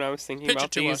mind when I was thinking Pitch about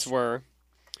it to these us.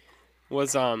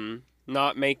 was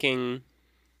not making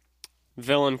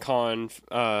Villain Con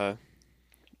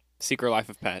Secret Life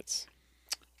of Pets.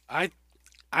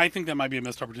 I think that might be a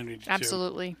missed opportunity too.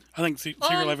 Absolutely. I think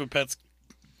Secret Life of Pets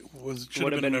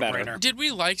should have been a better. no-brainer. Did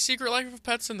we like Secret Life of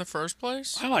Pets in the first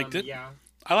place? I liked it. Yeah.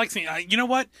 I like seeing. You know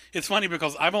what? It's funny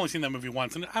because I've only seen that movie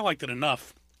once, and I liked it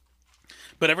enough.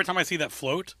 But every time I see that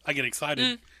float, I get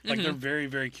excited. Like they're very,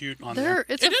 very cute on there.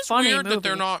 It's It a is funny weird movie. that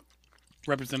they're not.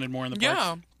 Represented more in the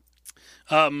Yeah.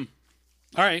 parks.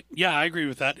 All right. Yeah, I agree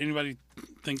with that. Anybody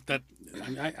think that?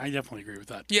 I definitely agree with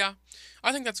that. Yeah.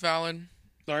 I think that's valid.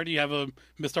 Sorry, do you have a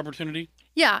missed opportunity?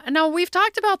 Yeah, and now we've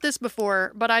talked about this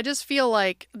before, but I just feel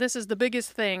like this is the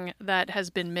biggest thing that has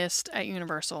been missed at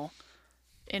Universal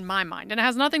in my mind. And it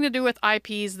has nothing to do with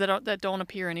IPs that don't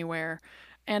appear anywhere.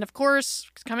 And of course,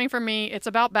 coming from me, it's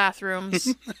about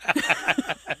bathrooms.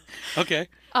 Okay.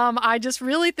 I just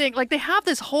really think like they have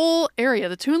this whole area,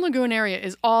 the Toon Lagoon area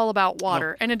is all about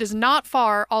water, and it is not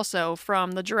far also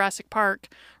from the Jurassic Park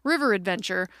River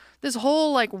Adventure. This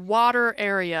whole like water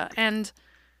area, and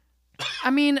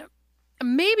I mean,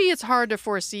 maybe it's hard to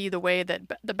foresee the way that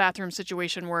the bathroom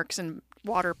situation works in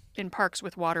parks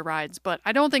with water rides, but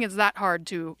I don't think it's that hard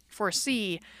to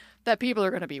foresee that people are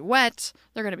going to be wet,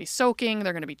 they're going to be soaking,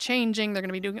 they're going to be changing, they're going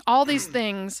to be doing all these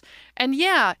things. And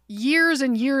yeah, years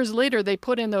and years later, they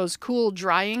put in those cool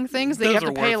drying things that you Those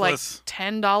have to are pay worthless. like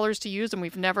 $10 to use, and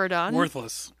we've never done.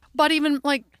 Worthless. But even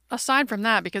like aside from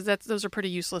that, because those are pretty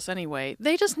useless anyway,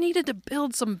 they just needed to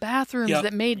build some bathrooms Yeah.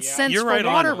 that made sense You're for right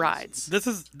water on. rides. This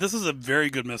is a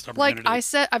very good missed opportunity. Like I've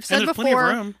said there's plenty of before,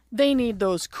 room. they need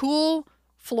those cool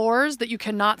floors that you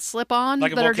cannot slip on.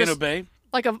 Like a that are Volcano just, Bay.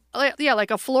 like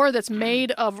a floor that's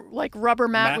made of like rubber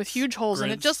mat with Mats, huge holes in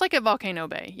it, grids. just like at Volcano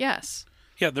Bay. Yes.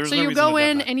 Yeah, there's So no you reason go to have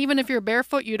in, that. and even if you're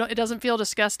barefoot, it doesn't feel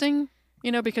disgusting,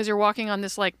 because you're walking on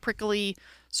this like prickly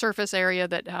surface area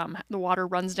that the water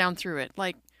runs down through it.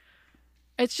 Like,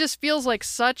 it just feels like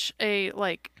such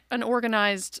an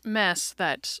organized mess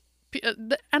that,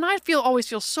 and I always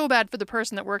feel so bad for the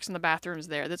person that works in the bathrooms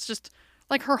there. That's just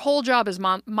like her whole job is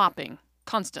mopping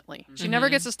constantly. She never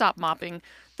gets to stop mopping.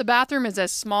 The bathroom is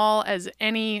as small as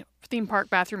any theme park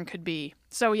bathroom could be.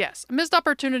 So yes, a missed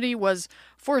opportunity was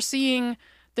foreseeing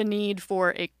the need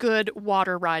for a good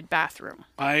water ride bathroom.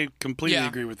 I completely Yeah.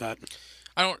 agree with that.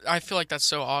 I feel like that's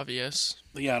so obvious.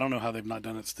 Yeah, I don't know how they've not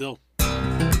done it still.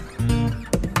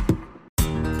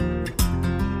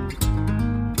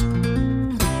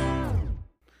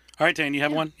 All right, Tane, you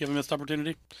have one? You have a missed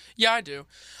opportunity? Yeah, I do.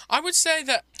 I would say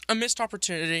that a missed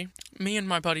opportunity, me and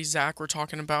my buddy Zach were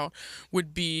talking about,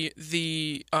 would be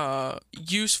the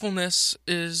usefulness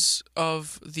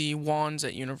of the wands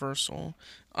at Universal.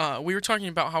 We were talking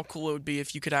about how cool it would be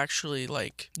if you could actually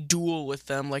like duel with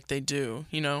them like they do,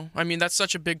 I mean, that's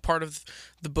such a big part of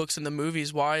the books and the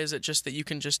movies. Why is it just that you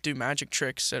can just do magic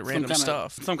tricks at random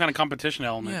stuff? Some kind of competition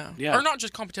element. Yeah. Or not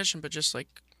just competition, but just like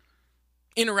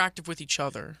interactive with each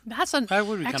other. That's an That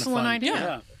would be excellent kind of fun. idea.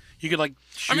 Yeah. You could like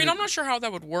shoot I mean, I'm not sure how that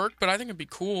would work, but I think it'd be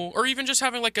cool. Or even just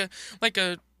having like a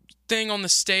thing on the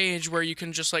stage where you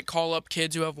can just like call up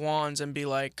kids who have wands and be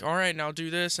like, all right, now do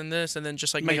this and this, and then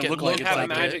just like make it look like it's Have like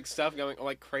magic stuff going,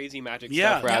 like crazy magic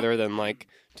Yeah. stuff, rather than like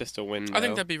just a window. I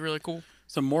think that'd be really cool.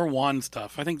 some more wand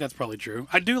stuff. I think that's probably true.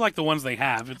 I do like the ones they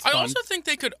have. It's I fun. also think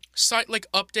they could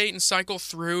update and cycle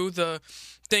through the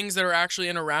things that are actually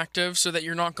interactive, so that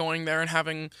you're not going there and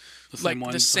having same the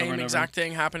ones same over and over. exact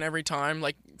thing happen every time.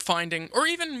 Like finding, or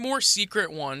even more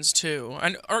secret ones too.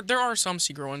 And there are some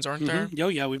secret ones, aren't there? Oh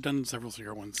yeah, we've done several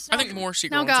secret ones. I think more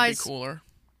secret Now, ones guys, would be cooler.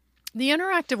 The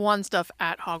interactive one stuff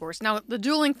at Hogwarts. Now, the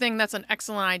dueling thing, that's an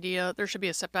excellent idea. There should be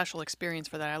a special experience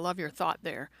for that. I love your thought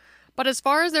there. But as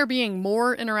far as there being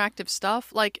more interactive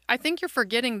stuff, like, I think you're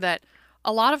forgetting that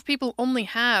a lot of people only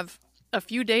have a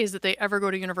few days that they ever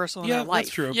go to Universal in their life.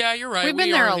 That's true. Yeah, you're right. We've been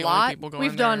We there are a the only lot. people going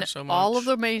We've there done so all much.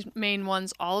 of the main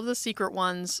ones, all of the secret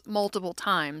ones, multiple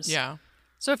times. Yeah.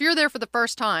 So if you're there for the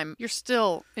first time, you're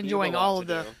still enjoying all of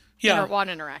the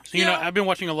water interaction. You know, I've been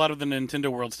watching a lot of the Nintendo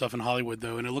World stuff in Hollywood,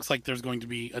 though, and it looks like there's going to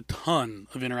be a ton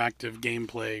of interactive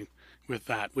gameplay with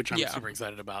that, which I'm super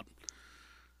excited about.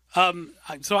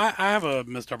 So I have a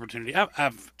missed opportunity. I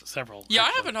have several. Yeah,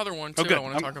 actually. I have another one too. I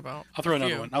want to talk about. I'll throw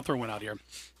another one. I'll throw one out here.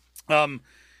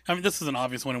 I mean, this is an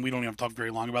obvious one, and we don't even have to talk very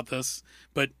long about this.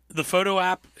 But the photo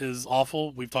app is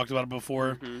awful. We've talked about it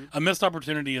before. Mm-hmm. A missed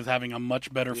opportunity is having a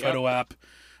much better photo app,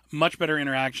 much better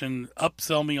interaction.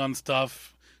 Upsell me on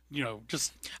stuff. You know,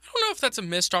 just I don't know if that's a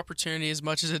missed opportunity as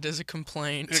much as it is a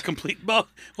complaint. a complete. Well,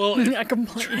 A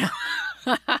complaint.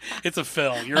 it's a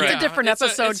fill. You're It's right. a different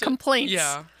episode. Complaints.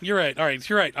 Yeah. You're right. All right.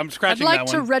 You're right. I'm scratching I'd that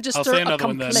like one. to register I'll say a another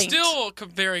one then. complaint. Still a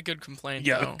very good complaint.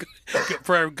 Yeah, Though.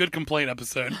 for our good complaint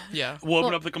episode. Yeah. We'll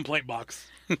open up the complaint box.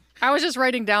 I was just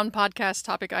writing down podcast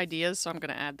topic ideas, so I'm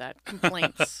going to add that.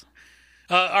 Complaints.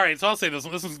 All right, so I'll say this.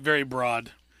 This is very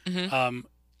broad.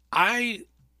 Mm-hmm.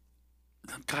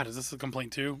 God, is this a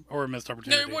complaint too, or a missed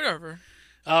opportunity? No, whatever.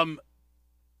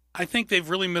 I think they've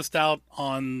really missed out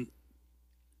on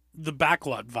the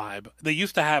backlot vibe. They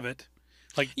used to have it.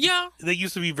 They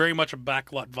used to be very much a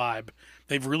backlot vibe.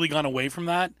 They've really gone away from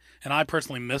that, and I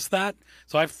personally miss that.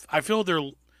 So I feel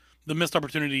the missed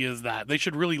opportunity is that they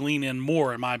should really lean in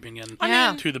more, in my opinion,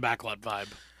 to the backlot vibe.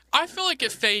 I feel like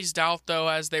it phased out though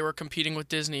as they were competing with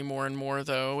Disney more and more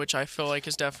though, which I feel like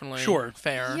is definitely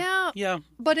fair. Yeah.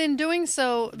 But in doing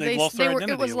so, They've lost their were.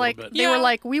 identity It was a like little bit. they were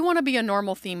like, we want to be a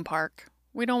normal theme park.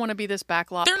 We don't want to be this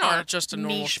backlot. They're park, not just a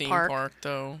normal niche theme park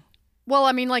though. Well,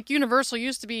 I mean, like Universal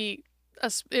used to be.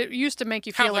 It used to make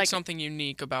you feel Have like something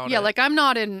unique about it. Yeah, like I'm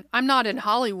not in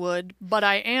Hollywood, but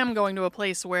I am going to a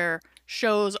place where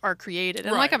shows are created.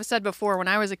 And like I've said before, when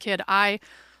I was a kid, I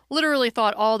literally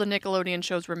thought all the Nickelodeon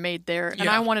shows were made there, and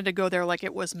I wanted to go there like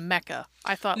it was Mecca.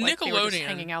 I thought like they were just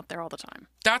hanging out there all the time.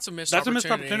 That's a missed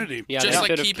opportunity. Yeah, just like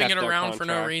should've keeping kept it their around for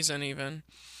no contract. reason even.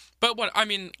 But what I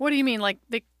mean, What do you mean? Like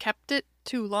they kept it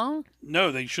too long?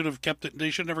 No, they should have kept it. They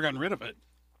should have never gotten rid of it.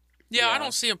 yeah, I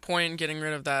don't see a point in getting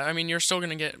rid of that. I mean, you're still going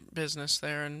to get business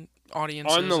there and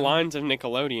audiences. On the lines of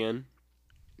Nickelodeon,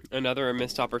 another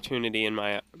missed opportunity in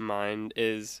my mind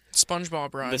is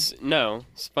SpongeBob ride.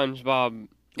 SpongeBob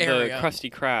Area. the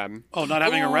Krusty Krab Oh, not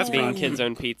having a Ooh. being restaurant. kids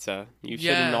own pizza. You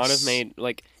should not have Yes. made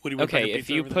like Woody Woodpecker okay, if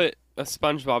pizza you over put a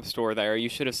SpongeBob store there, you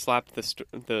should have slapped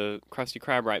the Krusty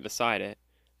Krab right beside it.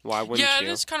 Why wouldn't yeah, you?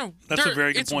 it is kind of. That's a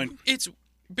very good point. It's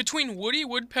between Woody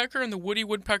Woodpecker and the Woody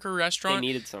Woodpecker They restaurant.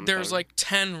 needed something. There's like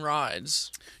 10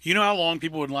 rides. You know how long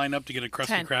people would line up to get a Krusty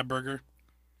 10. Krab burger?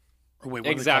 Or wait,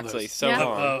 what exactly do they so Yeah.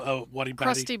 long. Waddy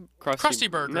Patty? Krusty Krusty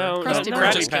Burger. No, Krusty no,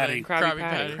 Burger. no. Krabby Patty. Krabby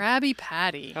Patty. Krabby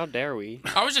Patty. How dare we?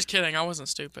 I was just kidding. I wasn't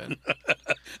stupid.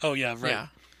 Oh, yeah, right. Yeah.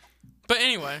 But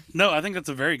anyway, No, I think that's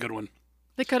a very good one.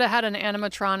 They could have had an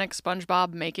animatronic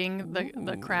SpongeBob making the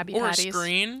Krabby or Patties. a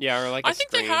screen. Yeah, or like I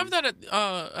think they have that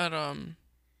at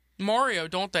Mario,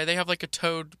 don't they? They have like a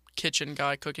Toad kitchen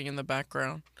guy cooking in the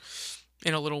background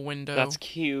in a little window. That's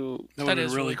cute. That That would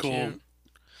is be really cool. cute.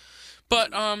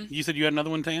 But You said you had another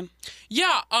one, Tan?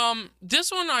 yeah,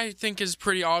 this one I think is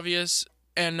pretty obvious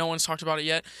and no one's talked about it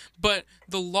yet, but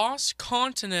the Lost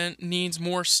Continent needs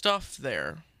more stuff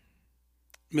there.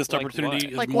 Missed Like opportunity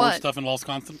what? is Like more what? stuff in Lost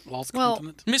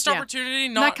Continent. Missed Yeah. opportunity,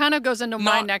 And not that kind of goes into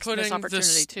my not next putting missed opportunity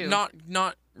this, too.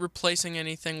 Not replacing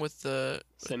anything with the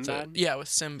Sinbad? with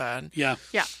Sinbad. Yeah.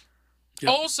 Yeah.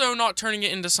 Yep. Also, not turning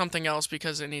it into something else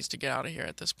because it needs to get out of here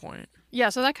at this point. Yeah,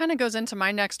 so that kind of goes into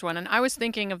my next one, and I was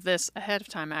thinking of this ahead of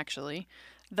time actually,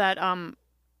 that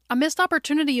a missed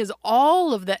opportunity is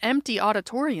all of the empty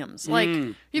auditoriums. Like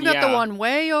you've got the Yeah. one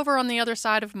way over on the other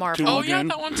side of Marvel, Oh yeah, Again.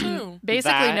 that one too.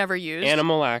 basically That, never used.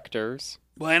 Animal actors.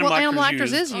 Well, Animal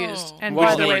Actors used. is used, Oh. and Well,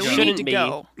 by the there way, we shouldn't need to be.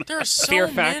 go. There are so Fear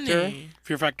Factor. many.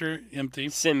 Fear Factor, empty.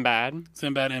 Sinbad.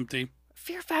 Sinbad, empty.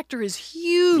 Fear Factor is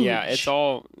huge. Yeah, it's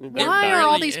all. Why are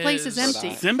all really these places is.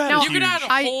 empty? Sinbad Now, is You huge. could add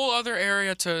a I- whole other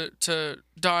area to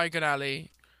Diagon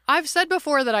Alley. I've said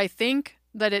before that I think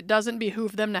that it doesn't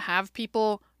behoove them to have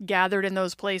people gathered in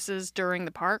those places during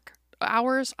the park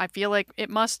hours. I feel like it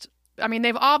must. I mean,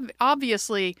 they've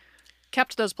obviously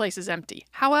kept those places empty.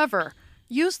 However,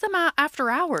 use them after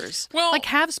hours. Well- like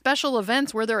have special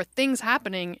events where there are things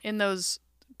happening in those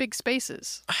big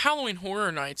spaces. Halloween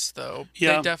Horror Nights, though,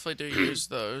 Yeah. they definitely do use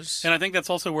those. And I think that's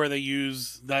also where they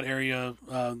use that area,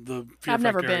 the Fear I've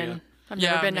never Factor been. area. I've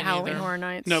Yeah, never been to me Halloween neither. Horror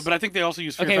Nights. No, but I think they also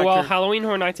use Fear Okay, Factor. well, Halloween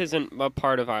Horror Nights isn't a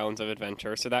part of Islands of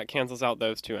Adventure, so that cancels out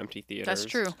those 2 empty theaters. That's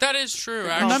true. That is true.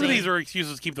 None Actually, None of these are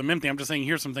excuses to keep them empty. I'm just saying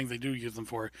here's some things they do use them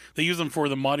for. They use them for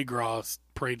the Mardi Gras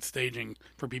parade staging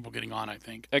for people getting on, I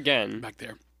think, Again, back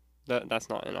there. that's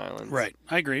not in Islands. Right.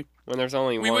 I agree. When there's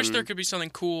only we one. wish there could be something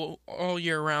cool all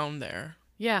year round there.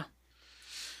 Yeah.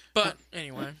 But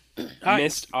anyway,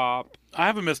 Missed op. I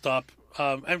have a missed op.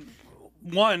 And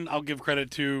one, I'll give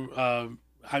credit to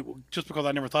just because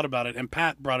I never thought about it, and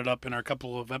Pat brought it up in our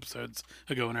couple of episodes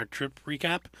ago in our trip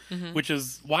recap, which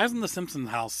is, why isn't the Simpsons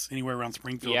house anywhere around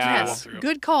Springfield? Yeah. to walk Yes. through?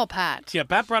 Good call, Pat. Yeah,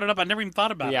 Pat brought it up. I never even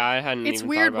thought about Yeah, it. I hadn't It's even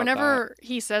weird. thought about Whenever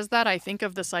he says that, I think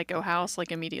of the Psycho house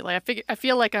like immediately. I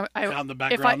feel like Out in the if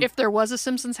background. if there was a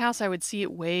Simpsons house, I would see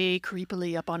it way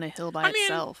creepily up on a hill by I mean,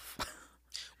 itself.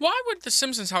 why would the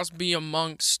Simpsons house be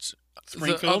amongst the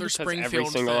Springfield? other Because Springfield every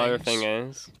single things? other thing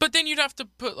is. But then you'd have to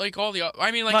put like all the.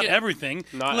 I mean, like Not it, everything.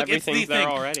 Not Look, it's the everything's there thing.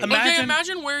 already.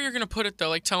 Imagine where you're gonna put it though.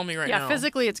 Like, tell me right Yeah, now.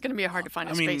 physically, it's going to be hard to find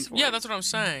a I mean, space for Yeah, it. that's what I'm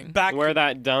saying. Back, Where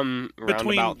that dumb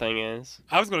Between- roundabout thing is.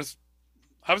 I was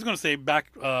gonna say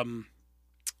back.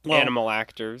 Well, Animal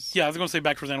actors. Yeah, I was gonna say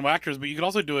back towards animal actors, but you could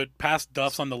also do it past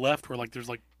Duff's on the left, where like there's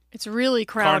like It's really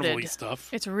carnival-y crowded. stuff.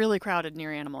 It's really crowded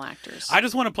near animal actors. I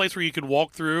just want a place where you could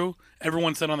walk through,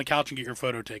 everyone sit on the couch and get your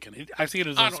photo taken. I see it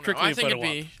as I a don't know. strictly I a think photo it'd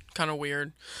op. be kind of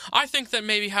weird. I think that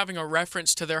maybe having a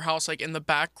reference to their house like in the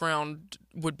background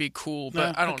would be cool,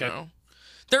 but Yeah, I don't okay. know.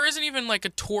 There isn't even like a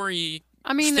Tory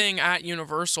I mean, thing at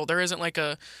Universal. There isn't like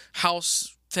a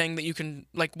house thing that you can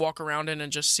like walk around in and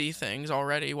just see things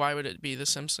already. Why would it be The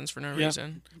Simpsons for no Yeah.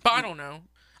 reason? But I don't know.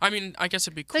 I mean, I guess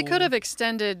it'd be cool. they could have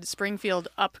extended Springfield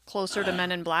up closer to Men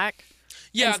in Black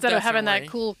yeah, instead of having that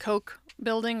definitely. cool Coke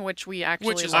building, which we actually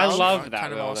Which is I love. also love that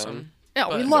kind of building. awesome. Yeah,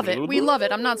 we but- love it. We love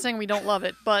it. I'm not saying we don't love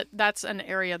it, but that's an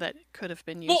area that could have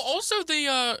been used. Well, also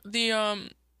the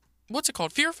what's it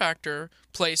called? Fear Factor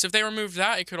place. If they removed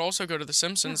that, it could also go to The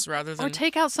Simpsons rather than. or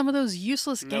take out some of those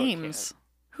useless No, it games.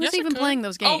 Who's Yes, it even could. playing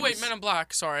those games? Oh wait, Men in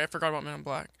Black. Sorry, I forgot about Men in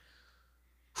Black.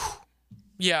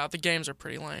 Yeah, the games are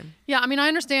pretty lame. Yeah, I mean, I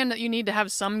understand that you need to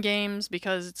have some games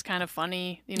because it's kind of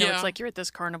funny. You know, Yeah. it's like you're at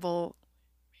this carnival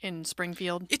in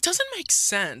Springfield. It doesn't make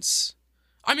sense.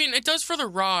 I mean, it does for the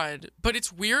ride, but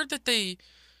it's weird that they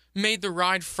made the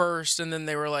ride first and then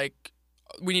they were like,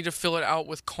 we need to fill it out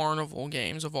with carnival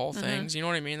games of all things. You know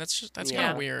what I mean? That's kind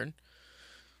Yeah. of weird.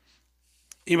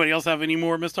 Anybody else have any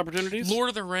more missed opportunities? Lord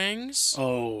of the Rings.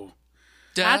 Oh,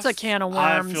 That's a Death. can of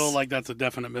I worms. feel like that's a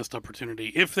definite missed opportunity.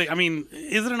 If they, I mean,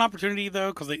 is it an opportunity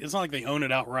though? Because it's not like they own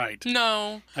it outright.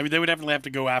 No. I mean, they would definitely have to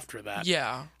go after that.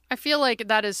 Yeah. I feel like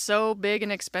that is so big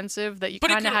and expensive that you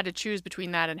But it kind of could- had to choose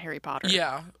between that and Harry Potter.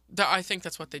 Yeah. I think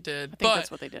that's what they did. I think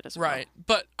that's what they did as well. Right.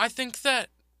 But I think that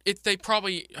they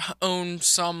probably own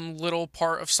some little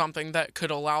part of something that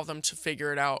could allow them to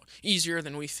figure it out easier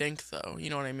than we think, though. You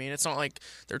know what I mean? It's not like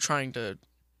they're trying to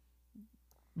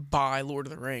buy Lord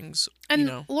of the Rings. And you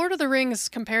know? Lord of the Rings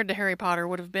compared to Harry Potter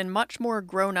would have been much more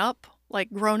grown up. Like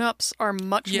grown-ups are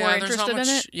much Yeah, more there's not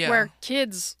interested in much- it. yeah. Where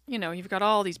kids, you know, you've got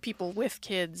all these people with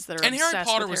kids that are And obsessed Harry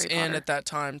Potter with was Harry in Potter. at that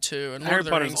time, too. And Lord Harry of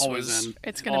the Potter's Rings always was... in.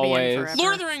 It's going to be in Always. forever.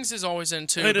 Lord of the Rings is always in,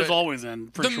 too. It is but always in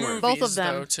for the sure. movies, Both of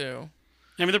them. though, too.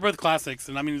 I mean, they're both classics,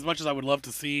 and I mean, as much as I would love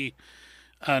to see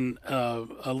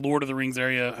a Lord of the Rings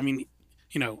area, I mean,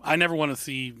 you know, I never want to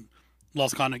see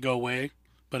Lost Continent go away,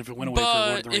 but if it went away for Lord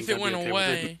of But the Rings, if it I'd be went okay with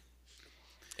it. away,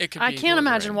 it could I be can't Lord of the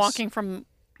imagine Rings. walking from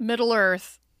Middle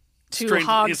Earth to Strange-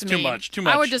 Hogsmeade. it's too much, too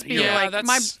I would much. just be You're right. like, Yeah,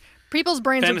 my that's- people's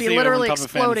brains would be Fantasy literally over top of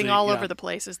exploding fantasy, all yeah. over the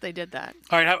place as they did that.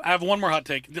 All right, I have one more hot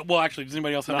take. Well, actually, does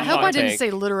anybody else have I any hope hot I didn't take. say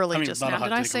literally I mean, just not a now. hot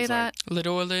Did I take, I'm say sorry. that?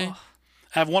 Literally. Oh.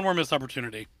 I have one more missed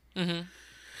opportunity. Mm-hmm.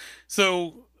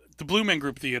 So the Blue Man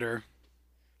Group Theater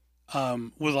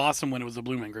was awesome when it was the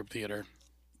Blue Man Group Theater,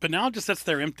 but now it just sits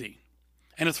there empty.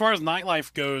 And as far as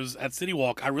nightlife goes at City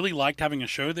Walk, I really liked having a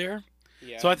show there.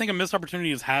 Yeah. So I think a missed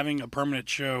opportunity is having a permanent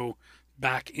show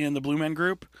back in the Blue Man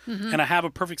Group, and I have a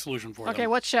perfect solution for Okay,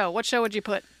 them. what show? What show would you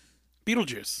put?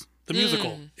 Beetlejuice, the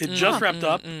musical. It just wrapped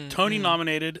up. Tony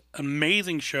nominated.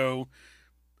 Amazing show.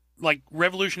 Like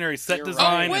revolutionary set You're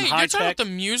design Oh, wait, and you're high talking tech. about the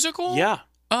musical? Yeah.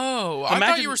 Oh, I thought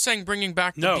Imagine- you were saying bringing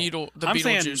back the No, the I'm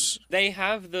saying- Beetlejuice. They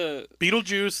have the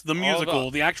Beetlejuice, the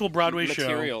musical, the actual Broadway show.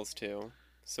 materials too.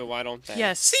 So why don't they?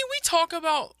 Yes. See, we talk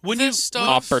about When this you-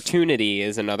 stuff. Opportunity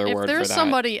is another If word for there's that.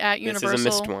 somebody at This is a Universal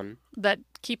missed one. that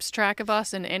keeps track of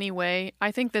us in any way,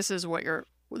 I think this is what you're.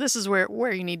 This is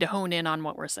where you need to hone in on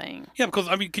what we're saying. Yeah, because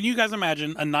I mean, can you guys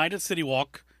imagine a night at City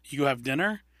Walk? You go have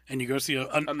dinner and you go see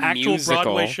an actual musical.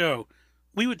 Broadway show.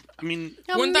 We would. I mean,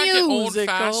 A Wouldn't that get old musical.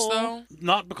 fast, though?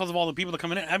 not because of all the people that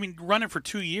come in. I mean, run it for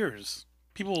 2 years.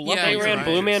 People love Yeah, They those ran rides.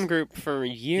 Blue Man Group for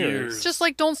years. Years. Just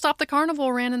like Don't Stop the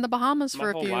Carnival ran in the Bahamas My for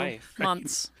a whole few life.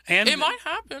 months. And It might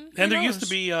happen. Who and there knows? used to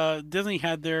be Disney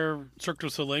had their Cirque du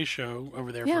Soleil show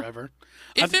over there Yeah. forever.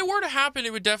 If it were to happen,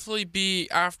 it would definitely be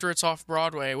after it's off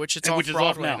Broadway, which it's Which off is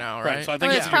off Broadway now. now, Right, right? so I think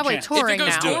Or it's it's your probably chance. touring if it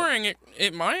goes now. touring,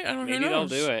 it might. I don't know. Maybe Who they'll knows?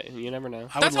 do it. You never know. I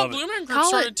would That's how love Blue it. Man Group Call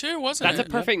started it- too, wasn't That's a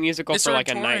it? perfect musical They for like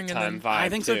a started touring and nighttime then- vibe. I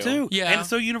think so too. Yeah. And it's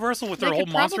so Universal with They their whole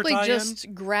could monster probably tie-in.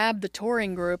 just grab the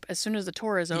touring group as soon as the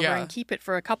tour is over Yeah. and keep it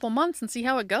for a couple months and see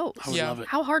how it goes. I would Yeah. love it.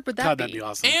 How hard would that God, be? that'd be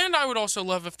awesome. And I would also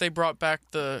love if they brought back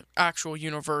the actual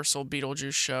Universal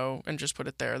Beetlejuice show and just put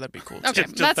it there. That'd be cool. Too. Okay,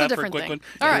 Just that's that a for a different quick thing. one.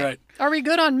 All Yeah, right. right. Are we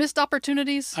good on missed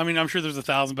opportunities? I mean, I'm sure there's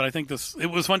 1,000, but I think it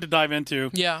was fun to dive into.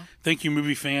 Yeah. Thank you,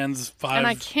 movie fans. And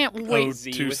I can't wait.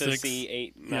 Z 2, with a 6. C,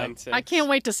 8, Yeah. 9, 6. I can't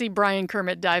wait to see Brian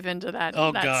Kermit dive into that.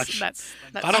 Oh, that's, gosh. That's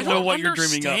I don't know don't what you're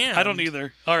dreaming up. understand. I don't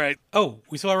either. All right. Oh,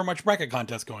 we still have our March bracket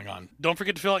contest going on. Don't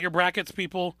forget to fill out your brackets,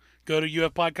 people. Go to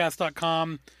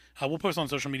ufpodcast.com. We'll post on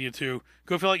social media too.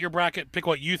 Go fill out your bracket. Pick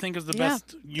what you think is the best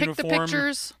Pick uniform. the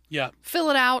pictures, Yeah.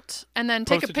 fill it out, and then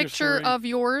take Post a it to your picture story. of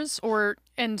yours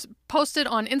and post it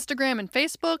on Instagram and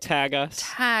Facebook. Tag us.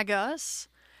 Tag us,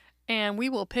 and we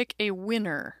will pick a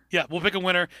winner. Yeah, we'll pick a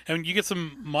winner, and you get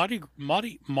some Mardi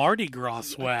Gras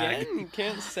swag. Again, you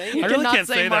can't say I it. really cannot can't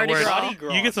say say that Mardi word. Gras. Mardi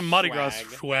Gras You get some Mardi Gras swag.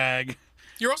 swag.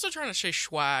 You're also trying to say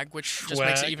swag, which just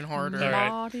makes it Swag. even harder. All right.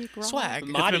 Mardi Gras. Swag.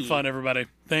 It's Mardi. been fun, everybody.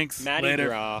 Thanks. Mardi Later.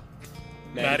 Gras.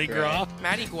 Mardi Gras.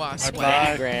 Matty Gras swag. Bye.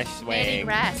 Mardi Gras Mardi swag.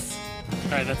 Gras.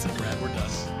 All right, that's it, Brad. We're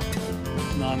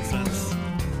done. Nonsense.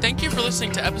 Thank you for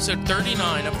listening to episode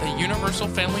 39 of the Universal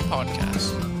Family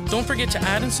Podcast. Don't forget to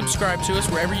add and subscribe to us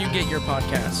wherever you get your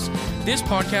podcasts. This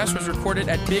podcast was recorded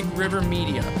at Big River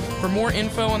Media. For more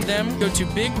info on them, go to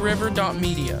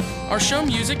bigriver.media. Our show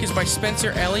music is by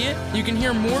Spencer Elliott. You can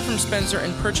hear more from Spencer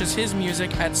and purchase his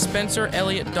music at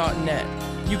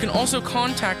spencerelliott.net. You can also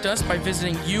contact us by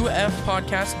visiting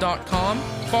ufpodcast.com.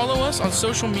 Follow us on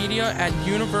social media at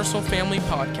Universal Family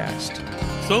Podcast.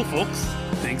 So, folks,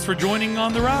 thanks for joining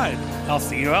on the ride. I'll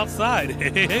see you outside. Hey,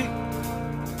 hey, hey.